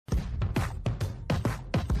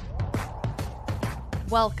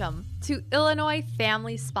Welcome to Illinois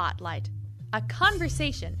Family Spotlight, a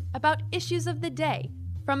conversation about issues of the day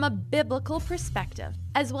from a biblical perspective,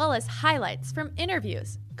 as well as highlights from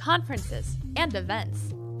interviews, conferences, and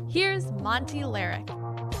events. Here's Monty Larrick.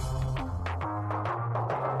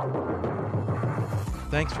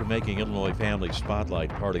 Thanks for making Illinois Family Spotlight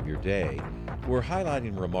part of your day. We're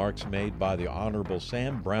highlighting remarks made by the Honorable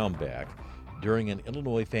Sam Brownback during an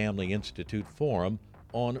Illinois Family Institute forum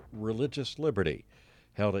on religious liberty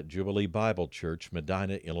held at Jubilee Bible Church,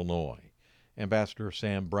 Medina, Illinois. Ambassador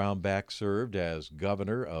Sam Brownback served as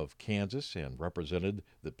governor of Kansas and represented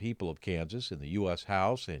the people of Kansas in the U.S.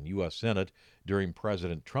 House and U.S. Senate during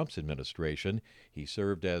President Trump's administration. He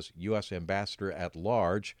served as U.S. Ambassador at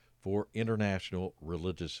Large for International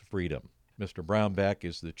Religious Freedom. Mr. Brownback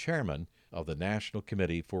is the chairman of the National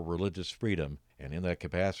Committee for Religious Freedom, and in that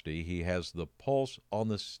capacity, he has the pulse on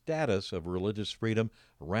the status of religious freedom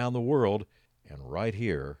around the world and right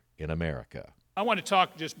here in America. I want to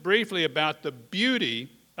talk just briefly about the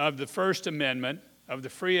beauty of the First Amendment, of the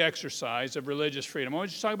free exercise of religious freedom. I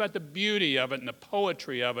want to talk about the beauty of it and the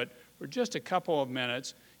poetry of it for just a couple of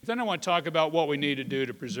minutes. Then I want to talk about what we need to do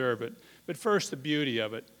to preserve it. But first, the beauty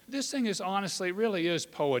of it. This thing is honestly, really is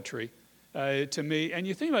poetry to me. And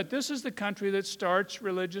you think about it, this is the country that starts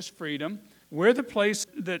religious freedom. We're the place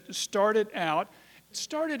that started out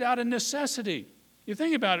in necessity. You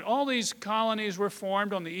think about it, all these colonies were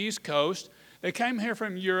formed on the East Coast. They came here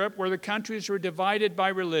from Europe where the countries were divided by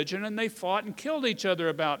religion, and they fought and killed each other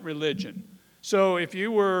about religion. So if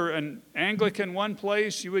you were an Anglican one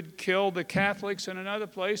place, you would kill the Catholics in another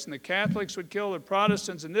place, and the Catholics would kill the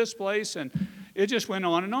Protestants in this place, and it just went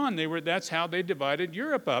on and on. That's how they divided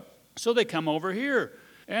Europe up. So they come over here.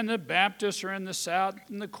 And the Baptists are in the South,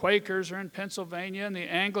 and the Quakers are in Pennsylvania, and the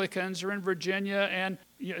Anglicans are in Virginia, and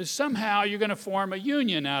somehow you're going to form a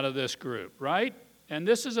union out of this group, right? And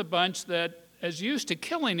this is a bunch that is used to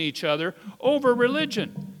killing each other over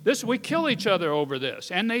religion. We kill each other over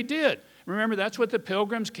this, and they did. Remember, that's what the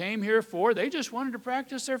Pilgrims came here for. They just wanted to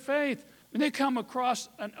practice their faith. And they come across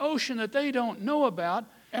an ocean that they don't know about,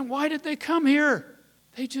 and why did they come here?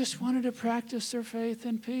 They just wanted to practice their faith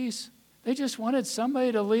in peace. They just wanted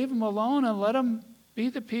somebody to leave them alone and let them be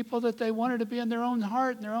the people that they wanted to be in their own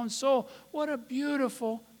heart and their own soul. What a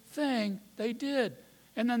beautiful thing they did.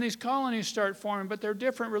 And then these colonies start forming, but they're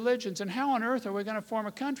different religions. And how on earth are we going to form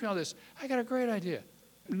a country on this? I got a great idea.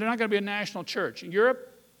 They're not going to be a national church. In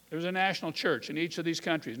Europe, there's a national church in each of these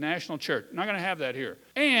countries, national church. Not going to have that here.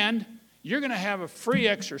 And you're going to have a free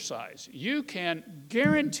exercise. You can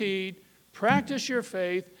guaranteed practice your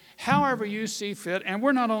faith however you see fit, and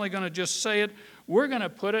we're not only going to just say it, we're going to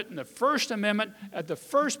put it in the First Amendment at the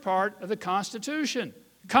first part of the Constitution.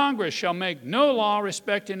 Congress shall make no law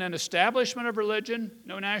respecting an establishment of religion,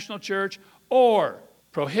 no national church, or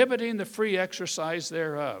prohibiting the free exercise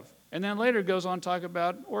thereof. And then later it goes on to talk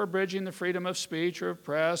about or abridging the freedom of speech or of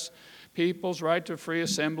press, people's right to free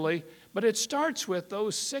assembly. But it starts with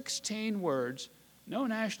those 16 words, no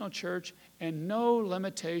national church and no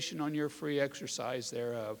limitation on your free exercise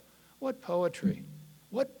thereof. What poetry.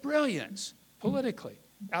 What brilliance politically.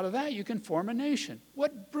 Out of that, you can form a nation.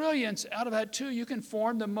 What brilliance out of that, too. You can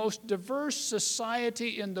form the most diverse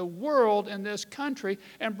society in the world in this country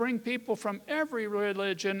and bring people from every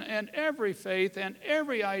religion and every faith and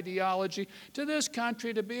every ideology to this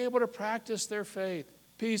country to be able to practice their faith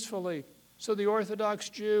peacefully. So the Orthodox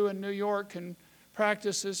Jew in New York can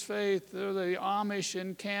practice his faith. The Amish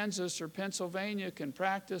in Kansas or Pennsylvania can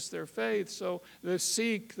practice their faith. So the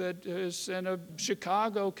Sikh that is in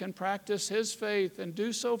Chicago can practice his faith and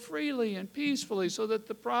do so freely and peacefully so that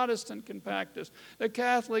the Protestant can practice. The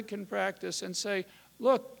Catholic can practice and say,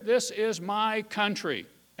 look, this is my country,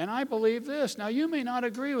 and I believe this. Now, you may not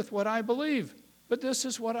agree with what I believe, but this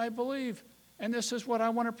is what I believe, and this is what I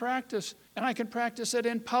want to practice, and I can practice it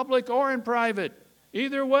in public or in private.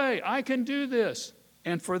 Either way, I can do this.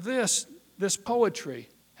 And for this poetry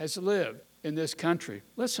has lived in this country.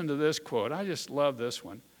 Listen to this quote. I just love this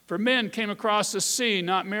one. For men came across the sea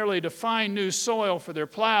not merely to find new soil for their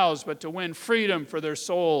plows, but to win freedom for their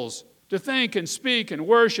souls, to think and speak and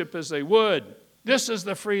worship as they would. This is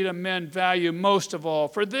the freedom men value most of all.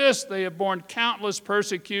 For this they have borne countless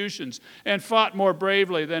persecutions and fought more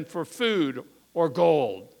bravely than for food or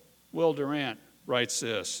gold. Will Durant writes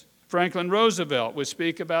this. Franklin Roosevelt would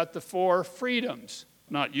speak about the four freedoms.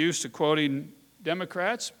 Not used to quoting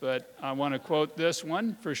Democrats, but I want to quote this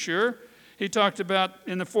one for sure. He talked about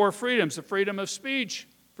in the four freedoms, the freedom of speech,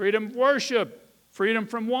 freedom of worship, freedom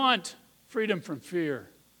from want, freedom from fear,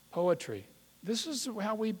 poetry. This is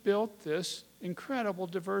how we built this incredible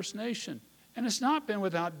diverse nation. And it's not been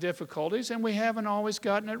without difficulties, and we haven't always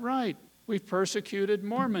gotten it right. We've persecuted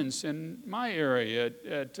Mormons in my area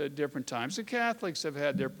at different times. The Catholics have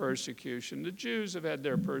had their persecution. The Jews have had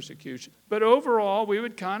their persecution. But overall, we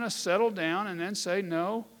would kind of settle down and then say,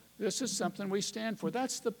 no, this is something we stand for.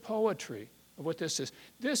 That's the poetry of what this is.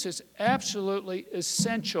 This is absolutely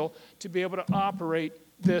essential to be able to operate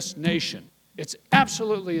this nation. It's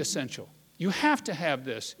absolutely essential. You have to have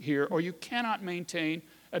this here, or you cannot maintain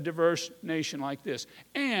a diverse nation like this.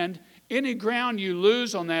 And any ground you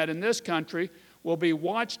lose on that in this country will be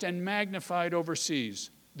watched and magnified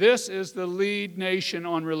overseas. This is the lead nation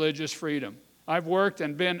on religious freedom. I've worked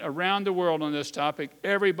and been around the world on this topic.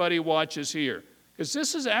 Everybody watches here. Because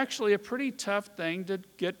this is actually a pretty tough thing to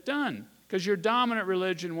get done. Because your dominant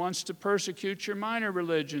religion wants to persecute your minor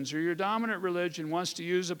religions, or your dominant religion wants to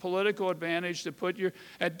use a political advantage to put you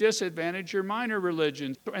at disadvantage your minor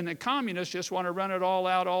religions. And the communists just want to run it all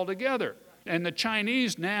out altogether. And the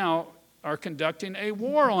Chinese now are conducting a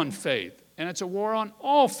war on faith. And it's a war on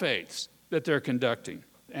all faiths that they're conducting.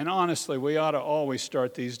 And honestly, we ought to always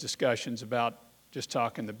start these discussions about just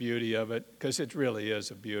talking the beauty of it, because it really is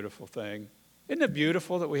a beautiful thing. Isn't it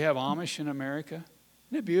beautiful that we have Amish in America?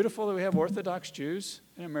 Isn't it beautiful that we have Orthodox Jews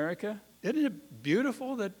in America? Isn't it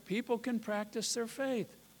beautiful that people can practice their faith?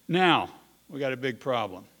 Now, we got a big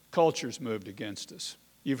problem. Culture's moved against us.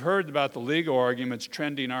 You've heard about the legal arguments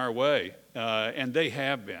trending our way, and they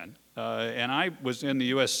have been. And I was in the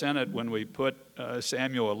U.S. Senate when we put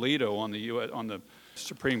Samuel Alito on the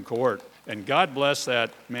Supreme Court. And God bless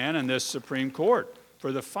that man and this Supreme Court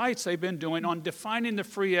for the fights they've been doing on defining the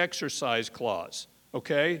free exercise clause.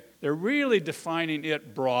 Okay? They're really defining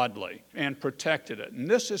it broadly and protected it. And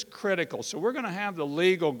this is critical. So we're going to have the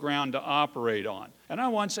legal ground to operate on. And I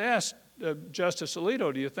once asked Justice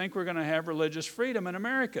Alito, do you think we're going to have religious freedom in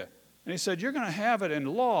America? And he said, you're going to have it in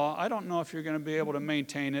law. I don't know if you're going to be able to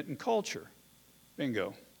maintain it in culture.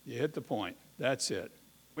 Bingo. You hit the point. That's it.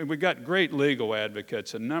 We've got great legal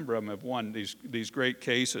advocates. A number of them have won these great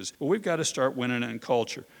cases. But we've got to start winning it in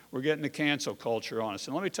culture. We're getting the cancel culture on us.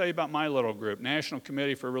 And let me tell you about my little group, National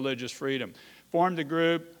Committee for Religious Freedom. Formed a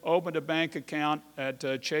group, opened a bank account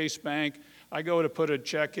at Chase Bank. I go to put a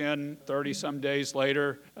check in 30-some days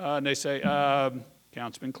later, and they say,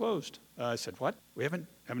 account's been closed. I said, what? We haven't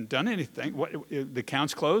done anything. What? The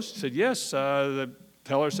account's closed? I said, yes. The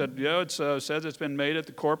teller said, yeah, it says it's been made at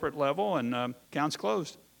the corporate level, and account's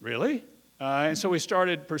closed. Really? And so we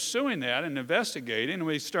started pursuing that and investigating, and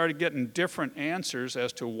we started getting different answers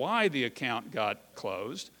as to why the account got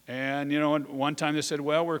closed. And, one time they said,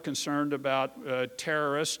 well, we're concerned about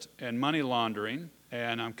terrorists and money laundering.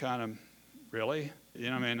 And I'm kind of, really?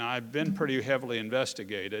 I've been pretty heavily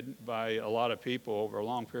investigated by a lot of people over a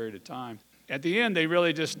long period of time. At the end,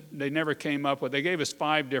 they never came up with, they gave us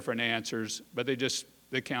 5 different answers, but the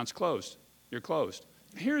account's closed. You're closed.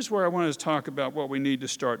 Here's where I want to talk about what we need to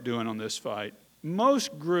start doing on this fight.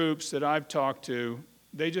 Most groups that I've talked to,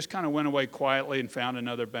 they just kind of went away quietly and found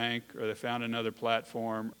another bank, or they found another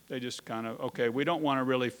platform. They just kind of, okay, we don't want to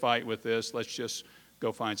really fight with this. Let's just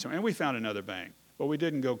go find something. And we found another bank, but we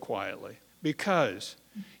didn't go quietly. Because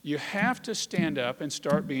you have to stand up and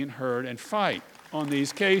start being heard and fight on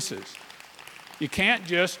these cases. You can't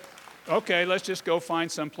just, okay, let's just go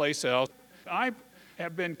find someplace else. I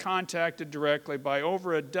have been contacted directly by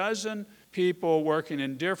over a dozen people working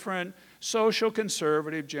in different social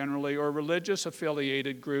conservative generally or religious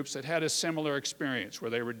affiliated groups that had a similar experience where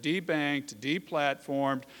they were debanked,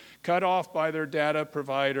 deplatformed, cut off by their data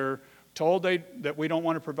provider, told that we don't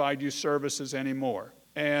want to provide you services anymore.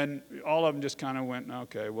 And all of them just kind of went,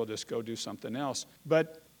 okay, we'll just go do something else.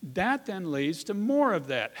 But that then leads to more of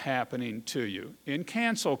that happening to you in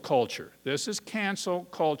cancel culture. This is cancel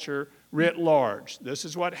culture writ large. This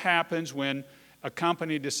is what happens when a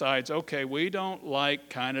company decides, okay, we don't like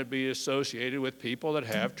kind of be associated with people that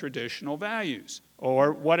have traditional values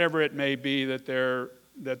or whatever it may be that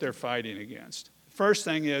they're fighting against. First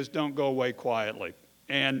thing is don't go away quietly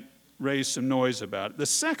and raise some noise about it. The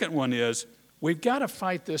second one is we've got to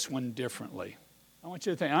fight this one differently. I want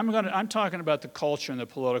you to think, I'm talking about the culture and the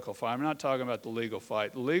political fight. I'm not talking about the legal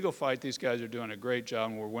fight. The legal fight, these guys are doing a great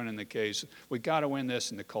job and we're winning the case. We've got to win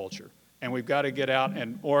this in the culture. And we've got to get out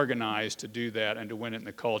and organize to do that and to win it in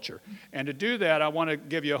the culture. And to do that, I want to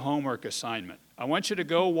give you a homework assignment. I want you to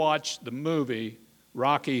go watch the movie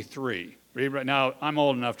Rocky III. Now, I'm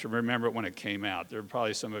old enough to remember it when it came out. There are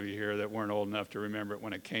probably some of you here that weren't old enough to remember it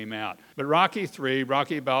when it came out. But Rocky III,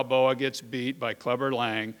 Rocky Balboa gets beat by Clubber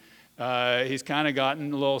Lang. He's kind of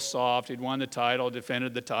gotten a little soft. He'd won the title,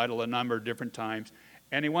 defended the title a number of different times.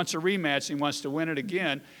 And he wants a rematch. He wants to win it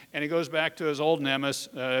again. And he goes back to his old nemesis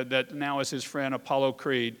that now is his friend Apollo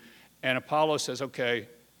Creed. And Apollo says, okay,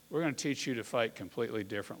 we're going to teach you to fight completely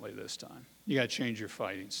differently this time. You got to change your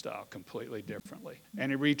fighting style completely differently.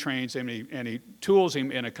 And he retrains him, and he tools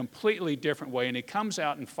him in a completely different way. And he comes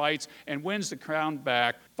out and fights and wins the crown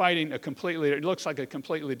back, fighting it looks like a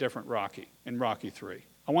completely different Rocky in Rocky III.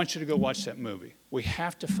 I want you to go watch that movie. We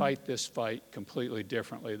have to fight this fight completely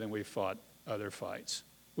differently than we fought other fights.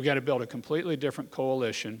 We got to build a completely different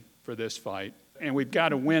coalition for this fight. And we've got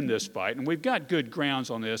to win this fight. And we've got good grounds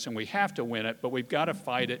on this, and we have to win it, but we've got to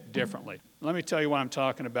fight it differently. Let me tell you what I'm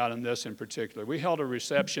talking about in this in particular. We held a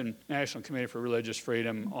reception, National Committee for Religious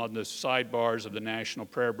Freedom, on the sidebars of the National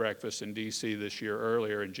Prayer Breakfast in D.C. this year,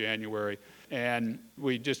 earlier in January. And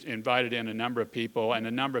we just invited in a number of people and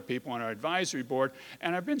a number of people on our advisory board.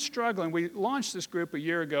 And I've been struggling. We launched this group a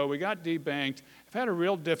year ago. We got debanked. I've had a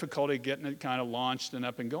real difficulty getting it kind of launched and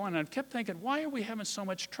up and going. And I kept thinking, why are we having so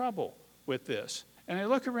much trouble with this? And I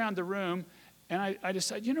look around the room, and I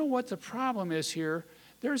decide, you know what the problem is here?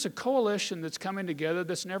 There's a coalition that's coming together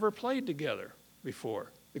that's never played together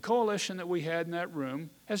before. The coalition that we had in that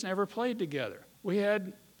room has never played together. We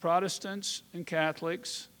had Protestants and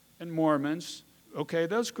Catholics and Mormons. Okay,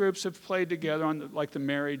 those groups have played together on like the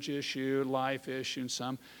marriage issue, life issue, and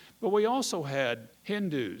some. But we also had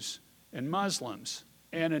Hindus and Muslims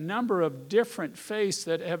and a number of different faiths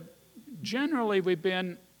that have generally we've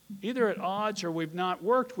been either at odds or we've not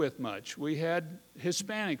worked with much. We had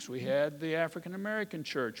Hispanics. We had the African American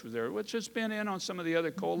Church was there, which has been in on some of the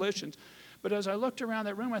other coalitions. But as I looked around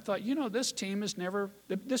that room, I thought, you know, this team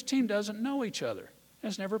doesn't know each other.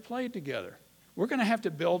 Has never played together. We're going to have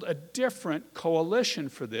to build a different coalition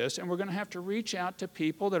for this, and we're going to have to reach out to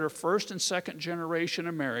people that are first and second generation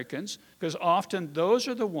Americans, because often those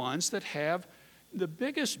are the ones that have the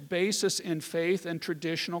biggest basis in faith and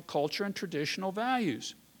traditional culture and traditional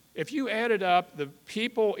values. If you added up the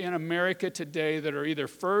people in America today that are either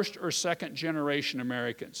first or second generation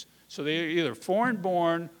Americans, so they're either foreign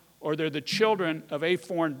born or they're the children of a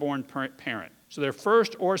foreign born parent. So they're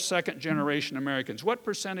first or second generation Americans. What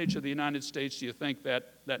percentage of the United States do you think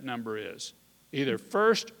that number is? Either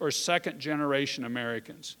first or second generation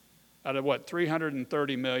Americans. Out of what,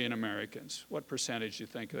 330 million Americans? What percentage do you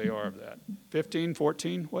think they are of that? 15,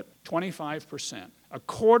 14, what? 25%. A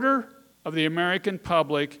quarter of the American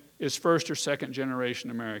public is first or second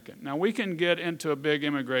generation American. Now, we can get into a big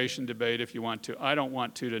immigration debate if you want to. I don't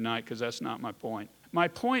want to tonight because that's not my point. My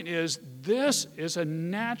point is this is a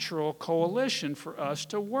natural coalition for us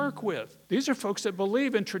to work with. These are folks that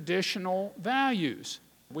believe in traditional values.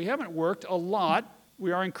 We haven't worked a lot,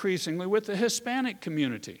 we are increasingly, with the Hispanic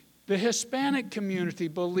community. The Hispanic community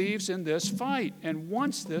believes in this fight and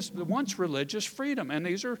wants religious freedom. And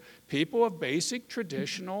these are people of basic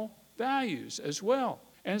traditional values as well.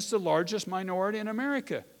 And it's the largest minority in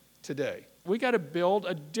America today. We got to build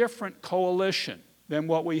a different coalition than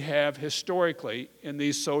what we have historically in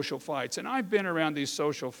these social fights. And I've been around these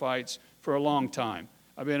social fights for a long time.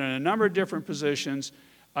 I've been in a number of different positions.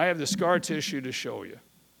 I have the scar tissue to show you.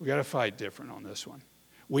 We got to fight different on this one.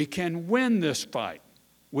 We can win this fight.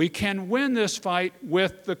 We can win this fight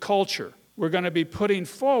with the culture. We're going to be putting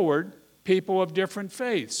forward people of different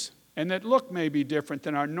faiths and that look maybe different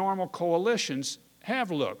than our normal coalitions have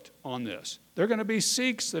looked on this. There are going to be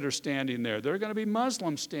Sikhs that are standing there. There are going to be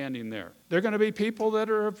Muslims standing there. There are going to be people that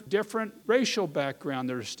are of different racial background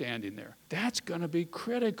that are standing there. That's going to be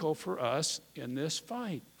critical for us in this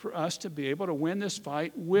fight, for us to be able to win this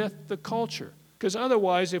fight with the culture. Because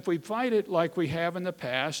otherwise, if we fight it like we have in the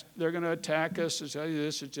past, they're going to attack us and say,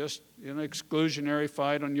 this is just an exclusionary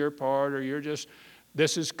fight on your part, or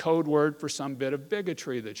this is code word for some bit of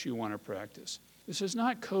bigotry that you want to practice. This is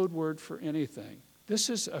not code word for anything. This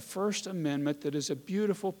is a First Amendment that is a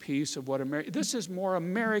beautiful piece of what America. This is more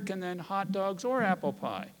American than hot dogs or apple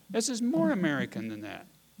pie. This is more American than that.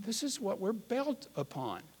 This is what we're built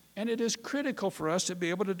upon. And it is critical for us to be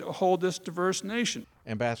able to hold this diverse nation.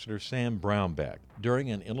 Ambassador Sam Brownback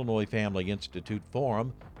during an Illinois Family Institute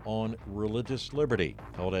forum on religious liberty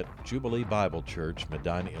held at Jubilee Bible Church,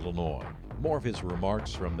 Medina, Illinois. More of his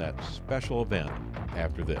remarks from that special event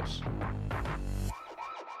after this.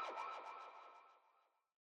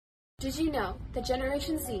 Did you know that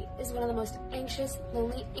Generation Z is one of the most anxious,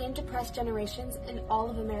 lonely, and depressed generations in all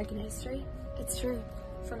of American history? It's true.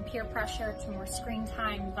 From peer pressure to more screen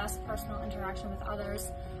time, less personal interaction with others,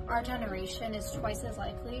 our generation is twice as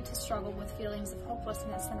likely to struggle with feelings of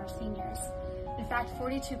hopelessness than our seniors. In fact,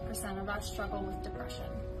 42% of us struggle with depression.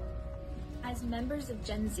 As members of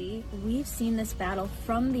Gen Z, we've seen this battle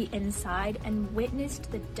from the inside and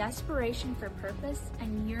witnessed the desperation for purpose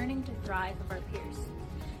and yearning to thrive of our peers.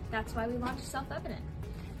 That's why we launched Self-Evident.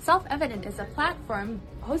 Self-Evident is a platform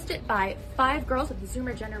hosted by 5 girls of the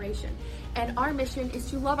Zoomer generation, and our mission is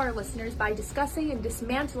to love our listeners by discussing and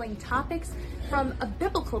dismantling topics from a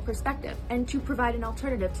biblical perspective and to provide an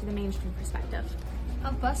alternative to the mainstream perspective.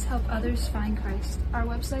 Help us help others find Christ. Our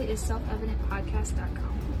website is selfevidentpodcast.com.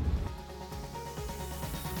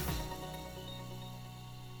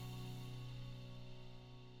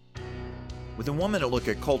 With a 1 minute look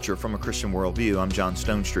at culture from a Christian worldview, I'm John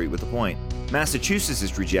Stonestreet with A Point. Massachusetts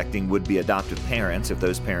is rejecting would-be adoptive parents if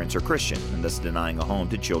those parents are Christian, and thus denying a home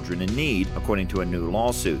to children in need, according to a new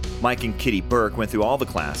lawsuit. Mike and Kitty Burke went through all the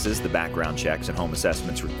classes, the background checks and home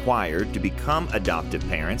assessments required to become adoptive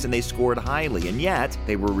parents, and they scored highly, and yet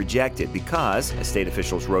they were rejected because, as state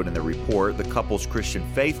officials wrote in their report, the couple's Christian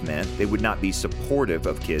faith meant they would not be supportive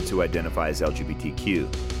of kids who identify as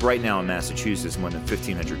LGBTQ. Right now in Massachusetts, more than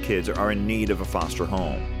 1,500 kids are in need of a foster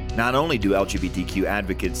home. Not only do LGBTQ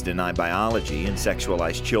advocates deny biology and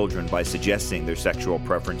sexualize children by suggesting their sexual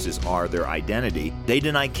preferences are their identity, they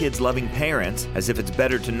deny kids loving parents as if it's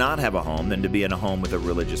better to not have a home than to be in a home with a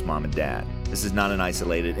religious mom and dad. This is not an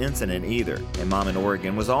isolated incident either. A mom in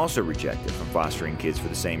Oregon was also rejected from fostering kids for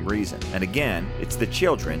the same reason. And again, it's the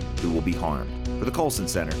children who will be harmed. For the Colson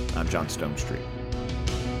Center, I'm John Stonestreet.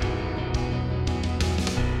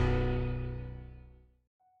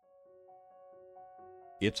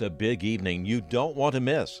 It's a big evening you don't want to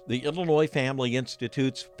miss. The Illinois Family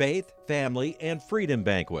Institute's Faith, Family, and Freedom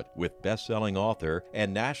Banquet with best-selling author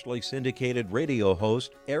and nationally syndicated radio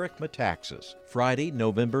host Eric Metaxas. Friday,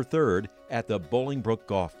 November 3rd at the Bolingbrook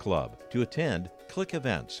Golf Club. To attend, click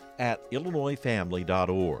events at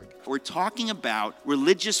illinoisfamily.org. We're talking about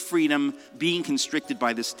religious freedom being constricted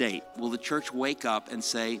by the state. Will the church wake up and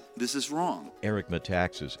say, this is wrong? Eric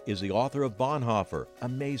Metaxas is the author of Bonhoeffer,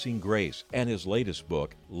 Amazing Grace, and his latest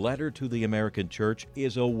book, Letter to the American Church,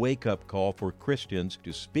 is a wake-up call for Christians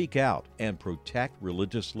to speak out and protect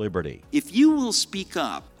religious liberty. If you will speak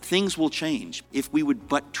up, things will change if we would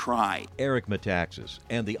but try. Eric Metaxas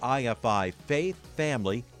and the IFI Faith,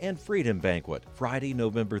 Family, and Freedom Banquet, Friday,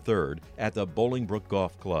 November 3rd at the Bolingbrook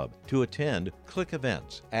Golf Club. To attend, click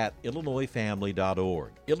events at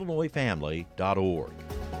illinoisfamily.org. illinoisfamily.org.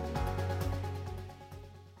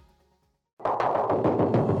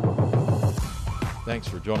 Thanks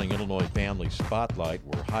for joining Illinois Family Spotlight.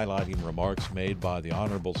 We're highlighting remarks made by the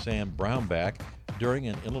Honorable Sam Brownback during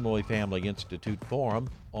an Illinois Family Institute forum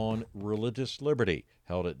on religious liberty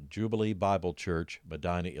held at Jubilee Bible Church,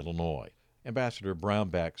 Medina, Illinois. Ambassador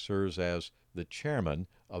Brownback serves as the chairman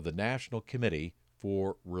of the National Committee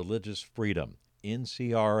for Religious Freedom,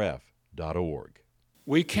 ncrf.org.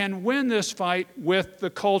 We can win this fight with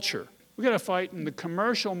the culture. We got to fight in the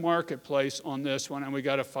commercial marketplace on this one, and we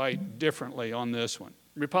got to fight differently on this one.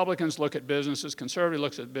 Republicans look at businesses, conservatives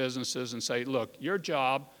look at businesses and say, look, your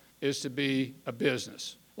job is to be a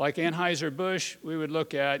business. Like Anheuser-Busch, we would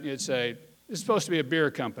look at and you'd say, this is supposed to be a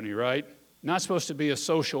beer company, right? Not supposed to be a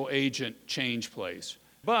social agent change place.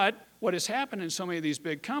 But what has happened in so many of these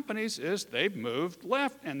big companies is they've moved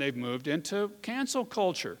left and they've moved into cancel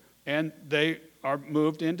culture and they are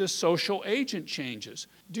moved into social agent changes.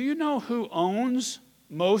 Do you know who owns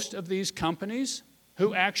most of these companies?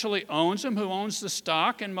 Who actually owns them? Who owns the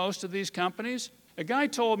stock in most of these companies? A guy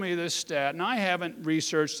told me this stat, and I haven't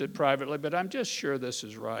researched it privately, but I'm just sure this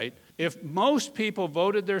is right. If most people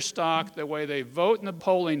voted their stock the way they vote in the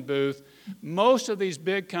polling booth, most of these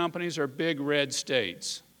big companies are big red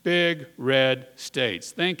states. Big red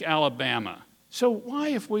states. Think Alabama. So why,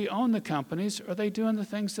 if we own the companies, are they doing the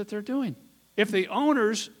things that they're doing? If the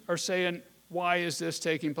owners are saying, why is this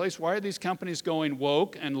taking place? Why are these companies going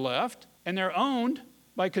woke and left? And they're owned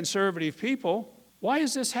by conservative people. Why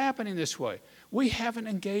is this happening this way? We haven't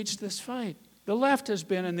engaged this fight. The left has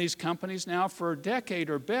been in these companies now for a decade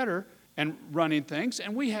or better and running things,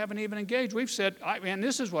 and we haven't even engaged. We've said, and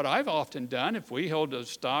this is what I've often done. If we hold a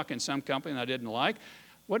stock in some company that I didn't like,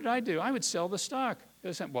 what did I do? I would sell the stock.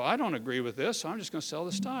 They said, well, I don't agree with this, so I'm just going to sell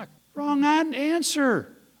the stock. Wrong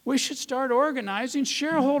answer. We should start organizing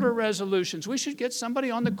shareholder resolutions. We should get somebody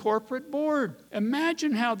on the corporate board.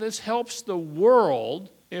 Imagine how this helps the world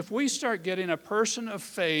if we start getting a person of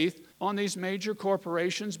faith on these major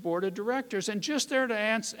corporations' board of directors. And just there to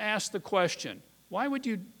ask the question, why would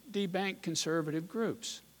you debank conservative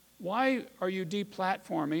groups? Why are you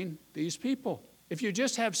deplatforming these people? If you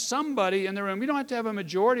just have somebody in the room, we don't have to have a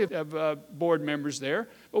majority of board members there,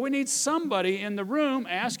 but we need somebody in the room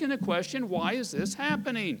asking the question, why is this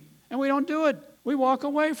happening? And we don't do it. We walk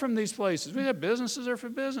away from these places. We have businesses are for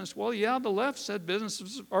business. Well, yeah, the left said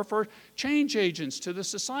businesses are for change agents to the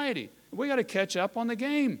society. We got to catch up on the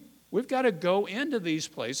game. We've got to go into these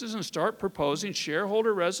places and start proposing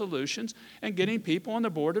shareholder resolutions and getting people on the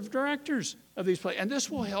board of directors of these places. And this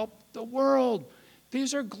will help the world.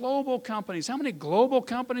 These are global companies. How many global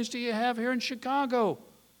companies do you have here in Chicago?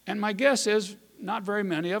 And my guess is not very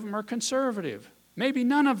many of them are conservative. Maybe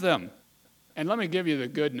none of them. And let me give you the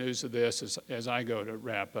good news of this as I go to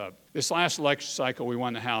wrap up. This last election cycle, we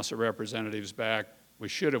won the House of Representatives back. We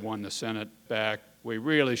should have won the Senate back. We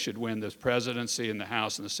really should win this presidency in the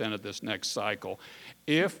House and the Senate this next cycle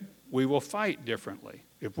if we will fight differently.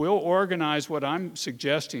 If we'll organize what I'm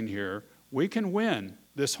suggesting here, we can win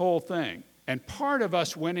this whole thing. And part of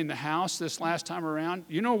us winning the House this last time around,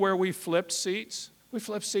 you know where we flipped seats? We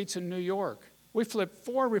flipped seats in New York. We flipped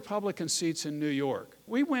 4 Republican seats in New York.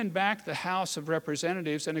 We win back the House of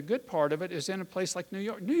Representatives, and a good part of it is in a place like New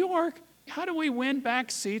York. New York? How do we win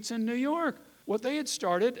back seats in New York? Well, they had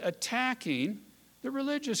started attacking the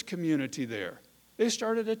religious community there. They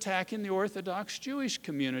started attacking the Orthodox Jewish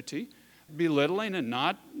community, belittling and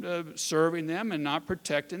not serving them and not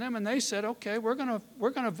protecting them. And they said, okay, we're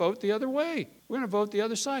gonna vote the other way. We're going to vote the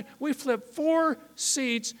other side. We flipped 4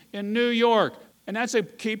 seats in New York. And that's a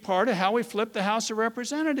key part of how we flip the House of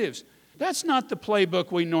Representatives. That's not the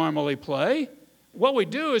playbook we normally play. What we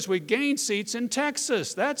do is we gain seats in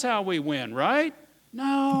Texas. That's how we win, right?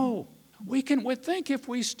 No. We think if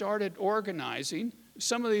we started organizing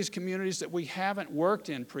some of these communities that we haven't worked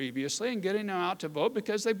in previously and getting them out to vote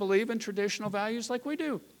because they believe in traditional values like we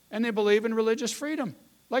do. And they believe in religious freedom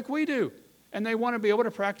like we do. And they want to be able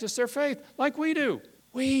to practice their faith like we do.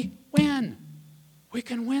 We win. We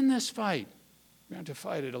can win this fight. We have to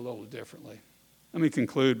fight it a little differently. Let me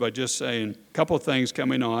conclude by just saying a couple of things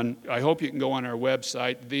coming on. I hope you can go on our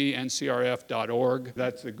website, thencrf.org.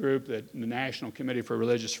 That's the group, the National Committee for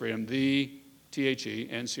Religious Freedom,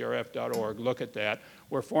 ncrf.org. Look at that.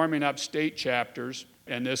 We're forming up state chapters,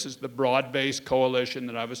 and this is the broad-based coalition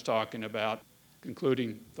that I was talking about.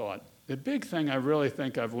 Concluding thought. The big thing I really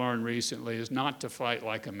think I've learned recently is not to fight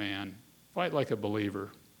like a man. Fight like a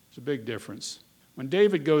believer. It's a big difference. When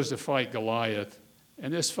David goes to fight Goliath,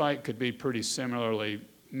 and this fight could be pretty similarly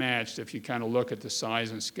matched if you kind of look at the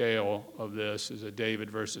size and scale of this as a David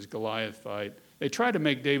versus Goliath fight. They tried to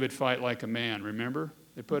make David fight like a man, remember?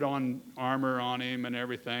 They put on armor on him and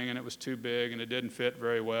everything, and it was too big, and it didn't fit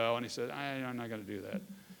very well. And he said, I'm not going to do that.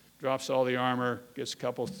 Drops all the armor, gets a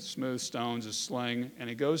couple smooth stones, a sling, and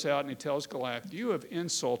he goes out and he tells Goliath, you have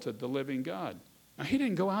insulted the living God. Now, he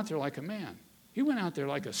didn't go out there like a man. He went out there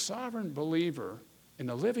like a sovereign believer in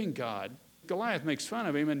the living God. Goliath makes fun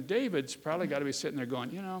of him, and David's probably got to be sitting there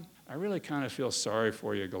going, I really kind of feel sorry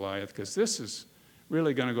for you, Goliath, because this is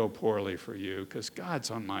really going to go poorly for you, because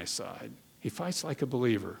God's on my side. He fights like a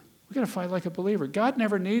believer. We've got to fight like a believer. God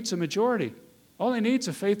never needs a majority. All he needs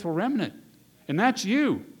is a faithful remnant, and that's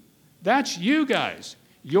you. That's you guys.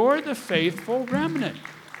 You're the faithful remnant.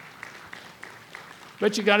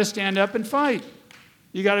 But you got to stand up and fight.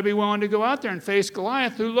 You got to be willing to go out there and face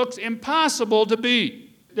Goliath, who looks impossible to beat.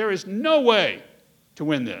 There is no way to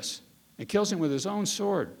win this. And kills him with his own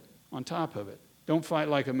sword on top of it. Don't fight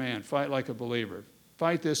like a man. Fight like a believer.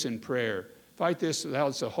 Fight this in prayer. Fight this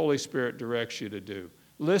as the Holy Spirit directs you to do.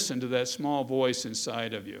 Listen to that small voice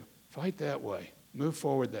inside of you. Fight that way. Move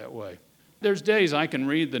forward that way. There's days I can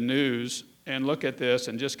read the news and look at this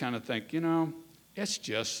and just kind of think, it's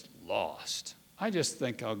just lost. I just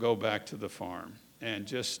think I'll go back to the farm and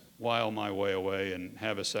just while my way away and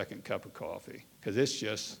have a second cup of coffee, because it's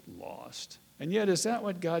just lost. And yet, is that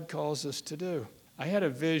what God calls us to do? I had a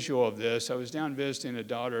visual of this. I was down visiting a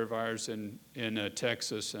daughter of ours in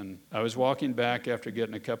Texas, and I was walking back after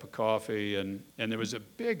getting a cup of coffee, and there was a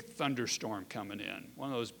big thunderstorm coming in,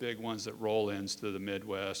 one of those big ones that roll in through the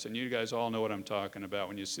Midwest. And you guys all know what I'm talking about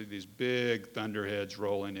when you see these big thunderheads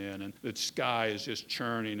rolling in, and the sky is just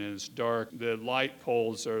churning, and it's dark. The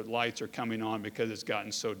lights are coming on because it's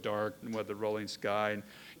gotten so dark with the rolling sky. And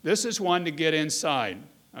this is one to get inside.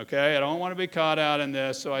 Okay, I don't want to be caught out in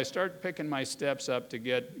this, so I start picking my steps up to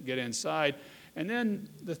get inside, and then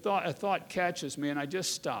a thought catches me, and I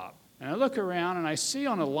just stop. And I look around, and I see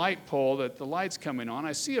on a light pole that the light's coming on,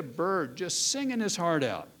 I see a bird just singing his heart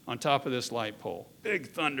out on top of this light pole. Big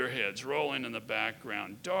thunderheads rolling in the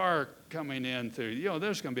background, dark coming in through.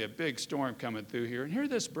 There's going to be a big storm coming through here, and here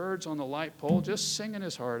this bird's on the light pole just singing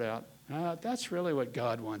his heart out. And I thought, that's really what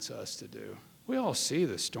God wants us to do. We all see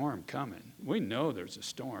the storm coming. We know there's a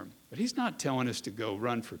storm. But he's not telling us to go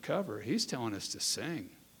run for cover. He's telling us to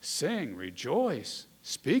sing. Sing, rejoice.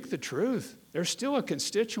 Speak the truth. There's still a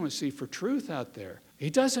constituency for truth out there. He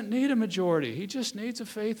doesn't need a majority. He just needs a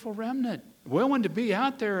faithful remnant, willing to be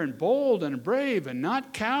out there and bold and brave and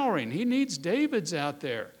not cowering. He needs Davids out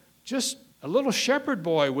there, just a little shepherd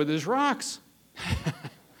boy with his rocks.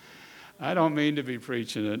 I don't mean to be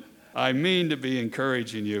preaching it. I mean to be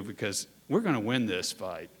encouraging you, because we're going to win this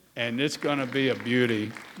fight. And it's going to be a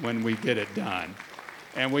beauty when we get it done.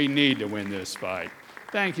 And we need to win this fight.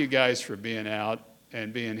 Thank you guys for being out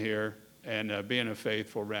and being here and being a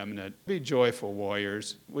faithful remnant. Be joyful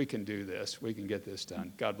warriors. We can do this. We can get this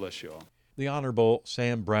done. God bless you all. The Honorable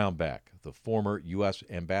Sam Brownback, the former U.S.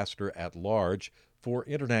 Ambassador at Large for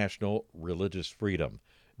International Religious Freedom,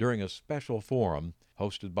 during a special forum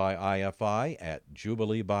hosted by IFI at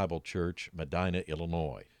Jubilee Bible Church, Medina,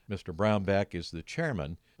 Illinois. Mr. Brownback is the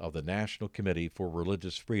chairman of the National Committee for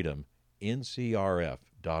Religious Freedom,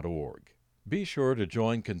 ncrf.org. Be sure to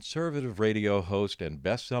join conservative radio host and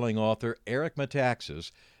best-selling author Eric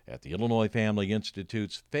Metaxas at the Illinois Family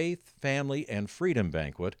Institute's Faith, Family, and Freedom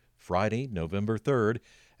Banquet Friday, November 3rd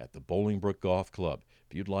at the Bolingbrook Golf Club.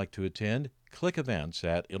 If you'd like to attend, click events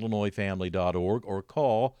at illinoisfamily.org or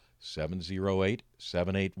call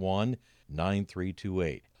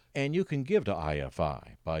 708-781-9328. And you can give to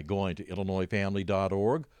IFI by going to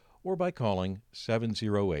illinoisfamily.org or by calling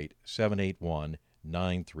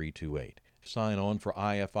 708-781-9328. Sign on for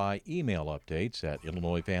IFI email updates at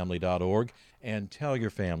illinoisfamily.org and tell your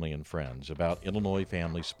family and friends about Illinois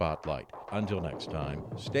Family Spotlight. Until next time,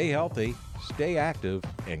 stay healthy, stay active,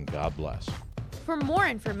 and God bless. For more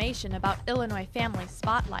information about Illinois Family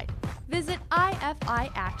Spotlight, visit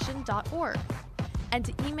ifiaction.org. And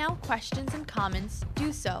to email questions and comments,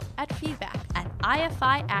 do so at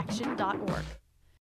feedback@ifiaction.org.